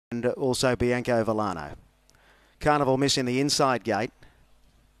and also Bianco Vilano. Carnival Miss in the inside gate.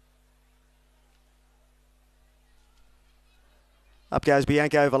 Up goes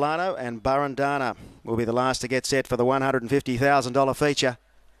Bianco Vilano, and Barandana will be the last to get set for the $150,000 feature.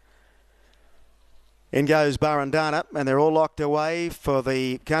 In goes Barandana, and they're all locked away for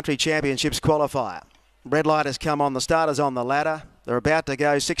the Country Championships qualifier. Red light has come on. The starters on the ladder. They're about to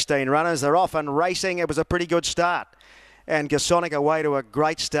go 16 runners. They're off and racing. It was a pretty good start. And Gasonic, away to a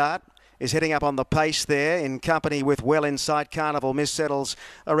great start, is heading up on the pace there in company with Well Inside. Carnival Miss settles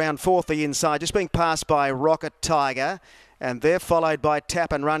around fourth the inside, just being passed by Rocket Tiger. And they're followed by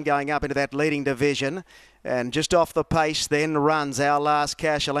Tap and Run going up into that leading division. And just off the pace then runs Our Last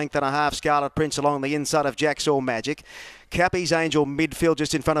Cash, a length and a half. Scarlet Prince along the inside of Jacksaw Magic. Cappy's Angel midfield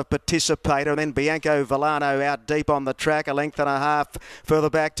just in front of Participator, and then Bianco Vilano out deep on the track, a length and a half further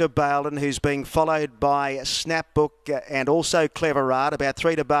back to Baildon, who's being followed by Snapbook and also Clever Art, about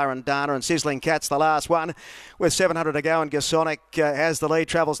 3 to Barandana, and Sizzling Cat's the last one with 700 to go, and Gasonic has the lead,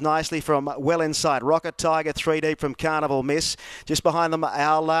 travels nicely from Well Inside. Rocket Tiger 3 deep from Carnival Miss. Just behind them,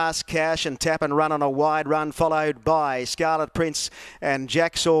 Our Last Cash and Tap and Run on a wide run, followed by Scarlet Prince and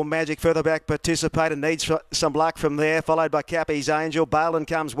Jacksaw Magic. Further back, Participator needs some luck from there, followed by Cappy's Angel. Baildon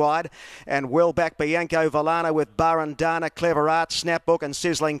comes wide, and well back Bianco Vilano with Barandana, Clever Art, Snapbook and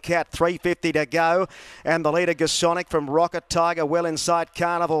Sizzling Cat. 350 to go, and the leader Gasonic from Rocket Tiger, Well Inside,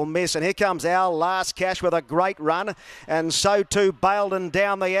 Carnival Miss, and here comes Our Last Cash with a great run, and so too Baildon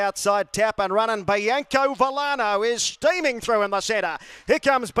down the outside. Tap and Run, and Bianco Vilano is steaming through in the centre. Here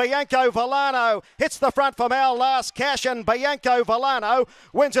comes Bianco Vilano, hits the front from Our Last Cash, and Bianco Vilano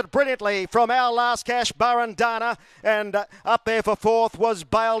wins it brilliantly from Our Last Cash, Barandana, and up there for fourth was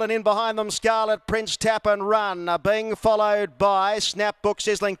Baildon. In behind them, Scarlet Prince, Tap and Run, being followed by Snapbook,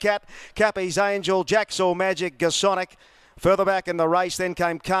 Sizzling Cat, Cappy's Angel, Jacksaw Magic, Gasonic. Further back in the race then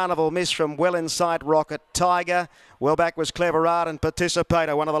came Carnival Miss from Well Inside, Rocket Tiger. Well back was Clever Art and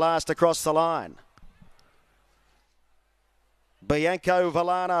Participator, one of the last across the line. Bianco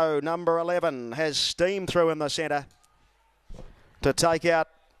Vilano, number 11, has steamed through in the centre to take out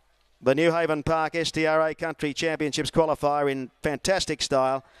the New Haven Park STRA Country Championships qualifier in fantastic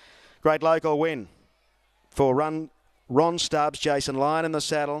style. Great local win for Ron Stubbs. Jason Lyon in the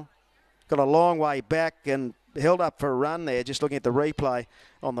saddle. Got a long way back and held up for a run there, just looking at the replay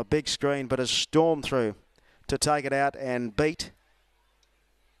on the big screen, but has stormed through to take it out and beat.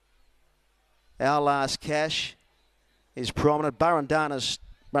 Our Last Cash is prominent. Barandana's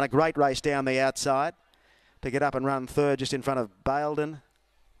run a great race down the outside to get up and run third just in front of Baildon.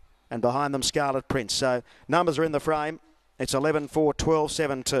 And behind them, Scarlet Prince. So numbers are in the frame. It's 11, 4, 12,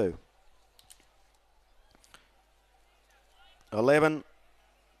 7, 2. 11,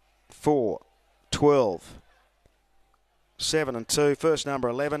 4, 12, 7 and 2. First number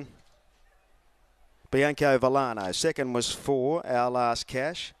 11, Bianco Vilano. Second was 4, Our Last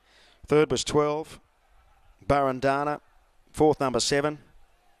Cash. Third was 12, Barandana. Fourth number 7,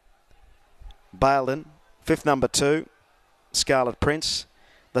 Baildon. Fifth number 2, Scarlet Prince.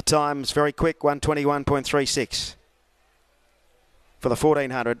 The time's very quick, 1:21.36 for the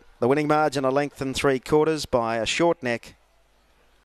 1400. The winning margin, a length and 3/4 by a short neck.